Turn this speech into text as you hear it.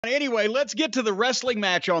Anyway, let's get to the wrestling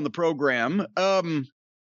match on the program.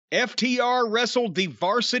 FTR wrestled the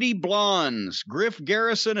Varsity Blondes, Griff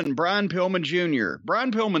Garrison and Brian Pillman Jr.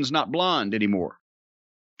 Brian Pillman's not blonde anymore.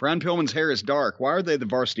 Brian Pillman's hair is dark. Why are they the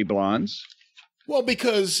Varsity Blondes? Well,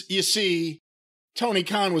 because, you see, Tony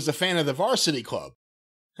Khan was a fan of the Varsity Club,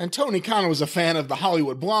 and Tony Khan was a fan of the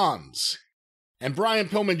Hollywood Blondes. And Brian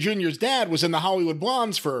Pillman Jr.'s dad was in the Hollywood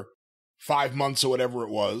Blondes for 5 months or whatever it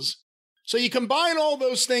was. So you combine all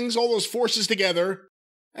those things, all those forces together,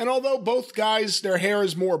 and although both guys, their hair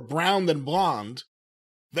is more brown than blonde,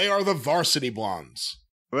 they are the Varsity Blondes.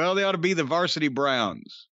 Well, they ought to be the Varsity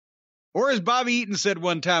Browns. Or as Bobby Eaton said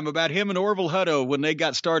one time about him and Orville Hutto when they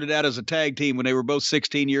got started out as a tag team when they were both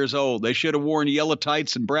 16 years old. They should have worn yellow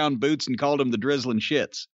tights and brown boots and called them the Drizzling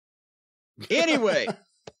Shits. Anyway,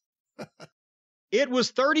 it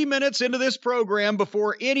was 30 minutes into this program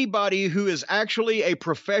before anybody who is actually a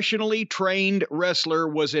professionally trained wrestler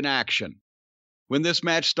was in action when this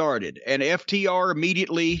match started. And FTR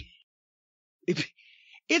immediately...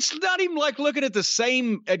 It's not even like looking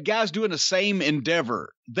at guys doing the same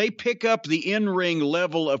endeavor. They pick up the in-ring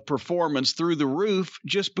level of performance through the roof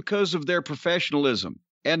just because of their professionalism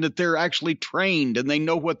and that they're actually trained and they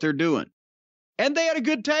know what they're doing. And they had a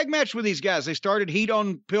good tag match with these guys. They started heat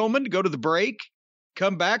on Pillman to go to the break,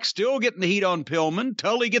 come back, still getting the heat on Pillman.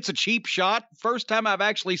 Tully gets a cheap shot. First time I've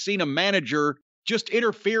actually seen a manager just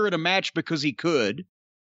interfere in a match because he could.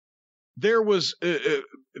 There was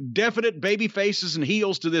definite baby faces and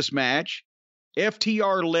heels to this match.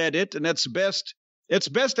 FTR led it, and that's best. It's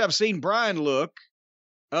best I've seen Brian look.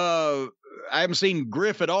 I haven't seen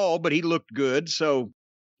Griff at all, but he looked good.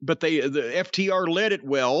 But the FTR led it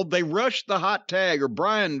well. They rushed the hot tag, or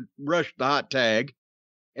Brian rushed the hot tag.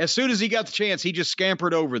 As soon as he got the chance, he just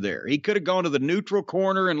scampered over there. He could have gone to the neutral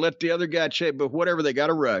corner and let the other guy check, but whatever, they got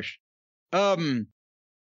to rush.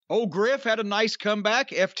 Old Griff had a nice comeback.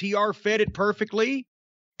 FTR fed it perfectly.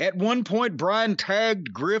 At one point, Brian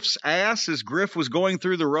tagged Griff's ass as Griff was going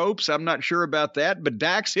through the ropes. I'm not sure about that, but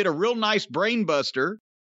Dax hit a real nice brain buster.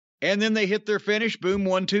 And then they hit their finish. Boom,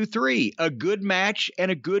 1, 2, 3. A good match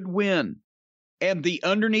and a good win. And the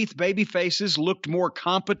underneath baby faces looked more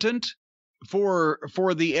competent for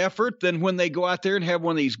the effort than when they go out there and have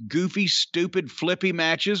one of these goofy, stupid, flippy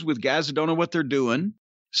matches with guys that don't know what they're doing.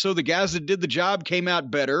 So the guys that did the job came out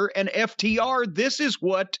better. And FTR, this is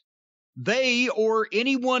what they or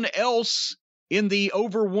anyone else in the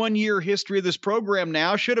over 1 year history of this program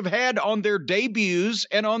now should have had on their debuts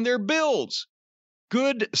and on their builds.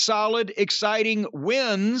 Good, solid, exciting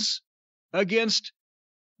wins against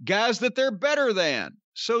guys that they're better than,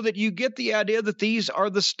 so that you get the idea that these are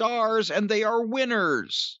the stars and they are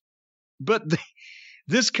winners. But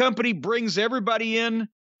this company brings everybody in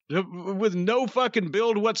with no fucking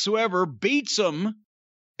build whatsoever, beats them,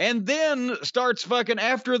 and then starts fucking,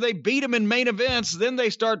 after they beat them in main events, then they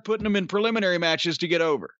start putting them in preliminary matches to get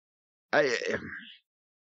over.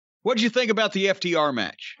 What'd you think about the FTR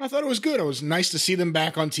match? I thought it was good. It was nice to see them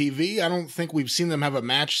back on TV. I don't think we've seen them have a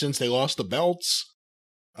match since they lost the belts.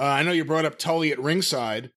 I know you brought up Tully at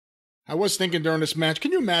ringside. I was thinking during this match,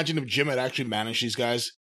 can you imagine if Jim had actually managed these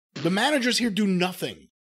guys? The managers here do nothing.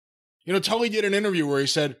 You know, Tully did an interview where he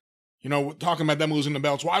said, you know, talking about them losing the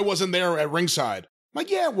belts, well, I wasn't there at ringside. I'm like,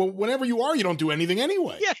 yeah, well, whenever you are, you don't do anything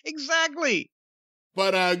anyway. Yeah, exactly.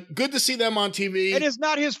 But good to see them on TV. And it's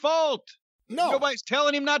not his fault. No. Nobody's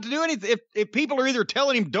telling him not to do anything. If people are either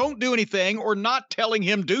telling him don't do anything or not telling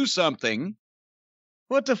him do something,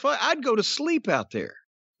 what the fuck? I'd go to sleep out there.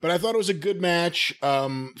 But I thought it was a good match.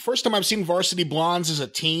 First time I've seen Varsity Blondes as a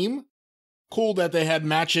team. Cool that they had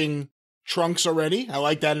matching trunks already. I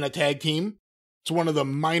like that in a tag team. It's one of the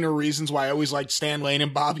minor reasons why I always liked Stan Lane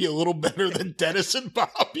and Bobby a little better than Dennis and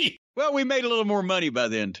Bobby. Well, we made a little more money by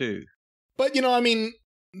then, too. But, you know, I mean,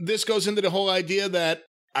 this goes into the whole idea that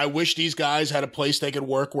I wish these guys had a place they could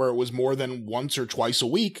work where it was more than once or twice a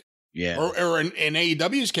week. Yeah. Or in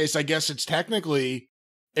AEW's case, I guess it's technically,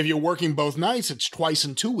 if you're working both nights, it's twice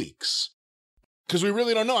in 2 weeks. Because we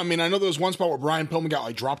really don't know. I mean, I know there was one spot where Brian Pillman got,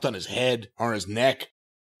 like, dropped on his head or on his neck,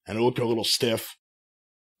 and it looked a little stiff.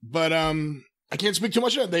 But, I can't speak too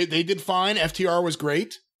much of it. They did fine. FTR was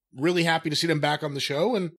great. Really happy to see them back on the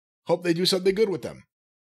show and hope they do something good with them.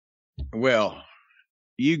 Well,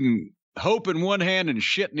 you can hope in one hand and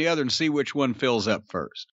shit in the other and see which one fills up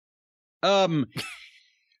first.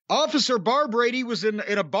 Officer Bar Brady was in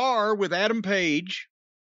a bar with Adam Page,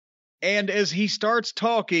 and as he starts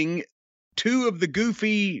talking, two of the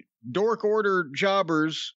goofy dork order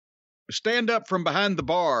jobbers stand up from behind the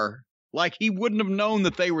bar like he wouldn't have known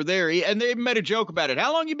that they were there. And they made a joke about it.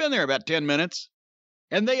 How long you been there? About 10 minutes.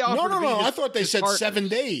 And they offered No. I thought they said partners. 7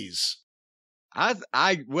 days. I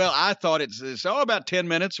thought it's all about 10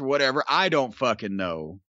 minutes or whatever. I don't fucking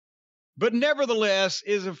know. But nevertheless,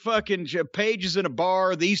 is a fucking Paige is in a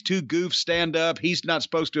bar. These two goofs stand up. He's not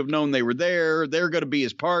supposed to have known they were there. They're going to be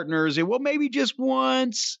his partners. And, well, maybe just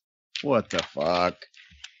once. What the fuck?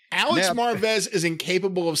 Alex Marvez is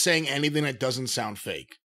incapable of saying anything that doesn't sound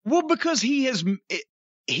fake. Well, because he's a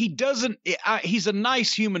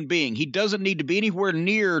nice human being. He doesn't need to be anywhere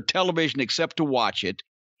near television except to watch it.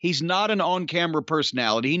 He's not an on-camera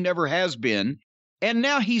personality. He never has been. And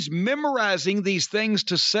now he's memorizing these things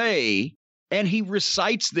to say, and he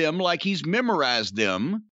recites them like he's memorized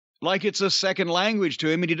them, like it's a second language to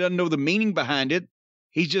him, and he doesn't know the meaning behind it.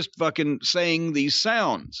 He's just fucking saying these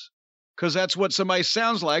sounds, because that's what somebody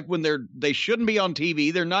sounds like when they shouldn't be on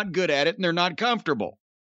TV. They're not good at it, and they're not comfortable.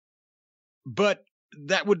 But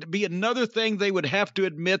that would be another thing they would have to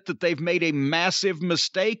admit that they've made a massive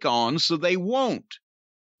mistake on, so they won't.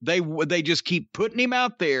 They just keep putting him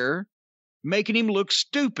out there, making him look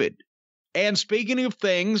stupid. And speaking of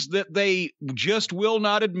things that they just will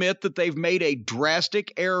not admit that they've made a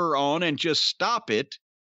drastic error on and just stop it,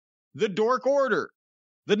 the Dork Order.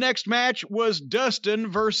 The next match was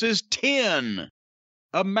Dustin versus 10,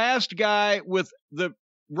 a masked guy with the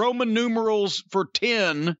Roman numerals for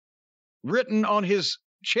 10 written on his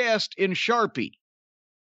chest in Sharpie.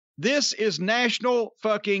 This is national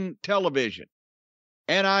fucking television.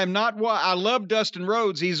 And I love Dustin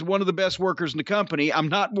Rhodes. He's one of the best workers in the company. I'm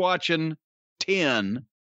not watching 10.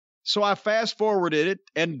 So I fast forwarded it,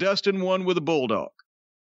 and Dustin won with a bulldog.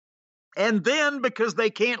 And then, because they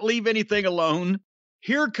can't leave anything alone,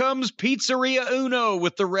 here comes Pizzeria Uno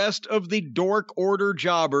with the rest of the Dork Order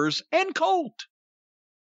jobbers and Colt.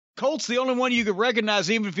 Colt's the only one you could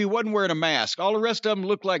recognize, even if he wasn't wearing a mask. All the rest of them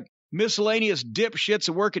look like miscellaneous dipshits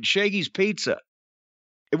that work at Shaggy's Pizza,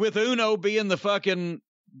 with Uno being the fucking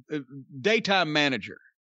daytime manager.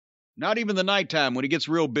 Not even the nighttime when he gets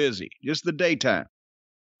real busy, just the daytime.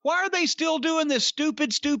 Why are they still doing this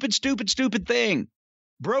stupid thing?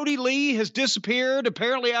 Brody Lee has disappeared,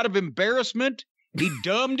 apparently out of embarrassment. He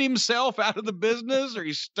dumbed himself out of the business, or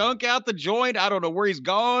he stunk out the joint. I don't know where he's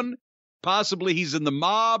gone. Possibly he's in the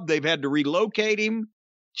mob. They've had to relocate him.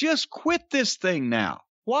 Just quit this thing now.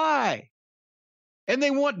 Why? And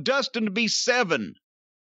they want Dustin to be 7.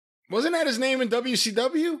 Wasn't that his name in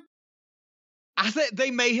WCW? I think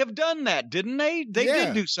they may have done that, didn't they? They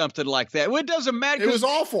did do something like that. Well, it doesn't matter. It was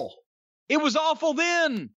awful. It was awful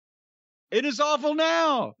then. It is awful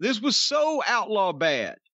now. This was so outlaw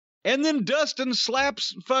bad. And then Dustin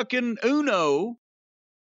slaps fucking Uno,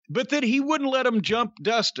 but then he wouldn't let him jump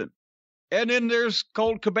Dustin. And then there's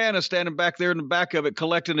Colt Cabana standing back there in the back of it,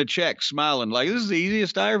 collecting a check, smiling like, this is the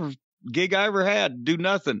easiest gig I ever had. Do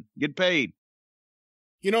nothing. Get paid.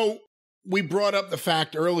 You know, we brought up the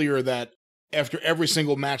fact earlier that after every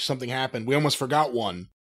single match something happened. We almost forgot one.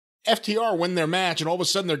 FTR win their match, and all of a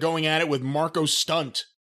sudden they're going at it with Marco Stunt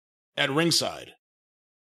at ringside.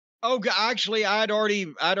 Oh, actually, I'd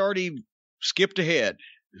already skipped ahead.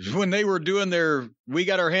 When they were doing their, we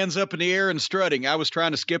got our hands up in the air and strutting, I was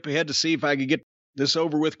trying to skip ahead to see if I could get this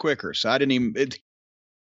over with quicker. So I didn't even...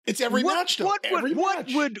 It's every match, though.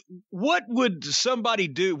 What would somebody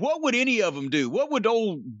do? What would any of them do? What would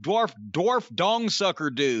old dwarf dong sucker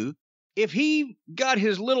do if he got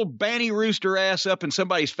his little banny rooster ass up in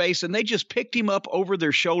somebody's face and they just picked him up over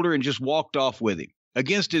their shoulder and just walked off with him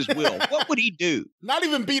against his will? What would he do? Not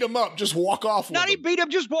even beat him up, just walk off with him. Not even beat him,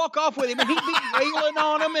 just walk off with him. And he'd be wailing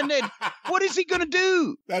on him. And then what is he going to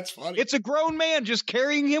do? That's funny. It's a grown man just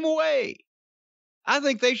carrying him away. I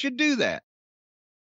think they should do that.